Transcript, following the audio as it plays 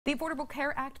The Affordable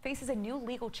Care Act faces a new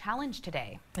legal challenge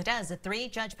today. It does. A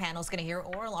three-judge panel is going to hear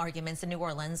oral arguments in New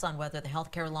Orleans on whether the health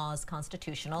care law is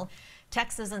constitutional.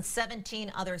 Texas and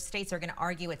 17 other states are going to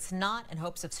argue it's not in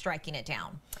hopes of striking it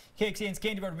down. KXAN's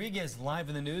Candy Rodriguez live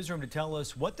in the newsroom to tell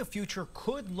us what the future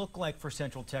could look like for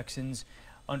Central Texans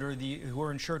who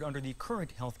are insured under the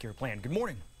current health care plan. Good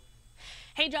morning.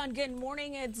 Hey, John, good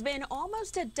morning. It's been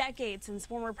almost a decade since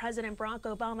former President Barack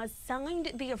Obama signed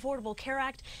the Affordable Care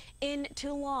Act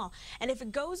into law. And if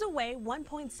it goes away,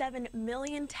 1.7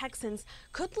 million Texans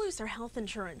could lose their health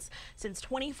insurance. Since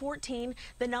 2014,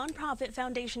 the nonprofit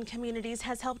Foundation Communities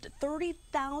has helped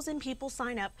 30,000 people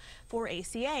sign up for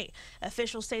ACA.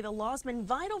 Officials say the law's been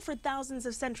vital for thousands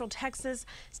of Central Texans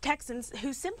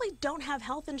who simply don't have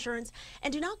health insurance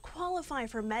and do not qualify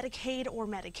for Medicaid or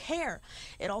Medicare.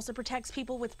 It also protects people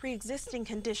with pre-existing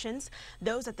conditions.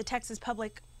 Those at the Texas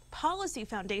Public Policy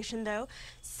Foundation, though,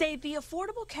 say the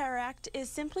Affordable Care Act is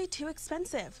simply too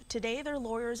expensive. Today, their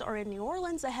lawyers are in New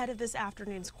Orleans ahead of this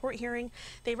afternoon's court hearing.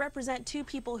 They represent two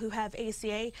people who have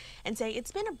ACA and say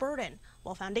it's been a burden.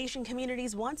 While Foundation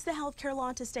Communities wants the health care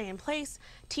law to stay in place,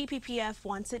 TPPF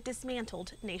wants it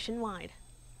dismantled nationwide.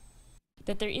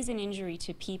 That there is an injury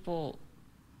to people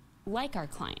like our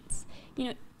clients.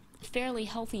 Fairly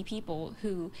healthy people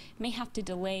who may have to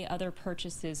delay other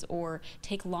purchases or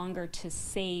take longer to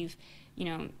save,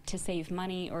 to save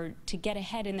money or to get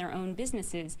ahead in their own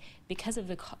businesses because of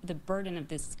the burden of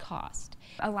this cost.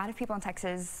 A lot of people in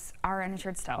Texas are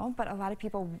uninsured still, but a lot of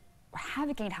people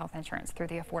have gained health insurance through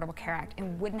the Affordable Care Act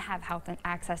and wouldn't have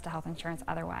access to health insurance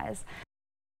otherwise.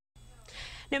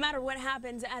 No matter what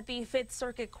happens at the Fifth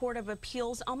Circuit Court of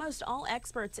Appeals, almost all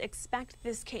experts expect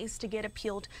this case to get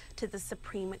appealed to the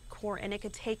Supreme Court, and it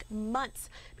could take months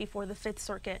before the Fifth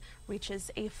Circuit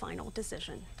reaches a final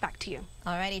decision. Back to you.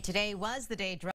 Alrighty, today was the day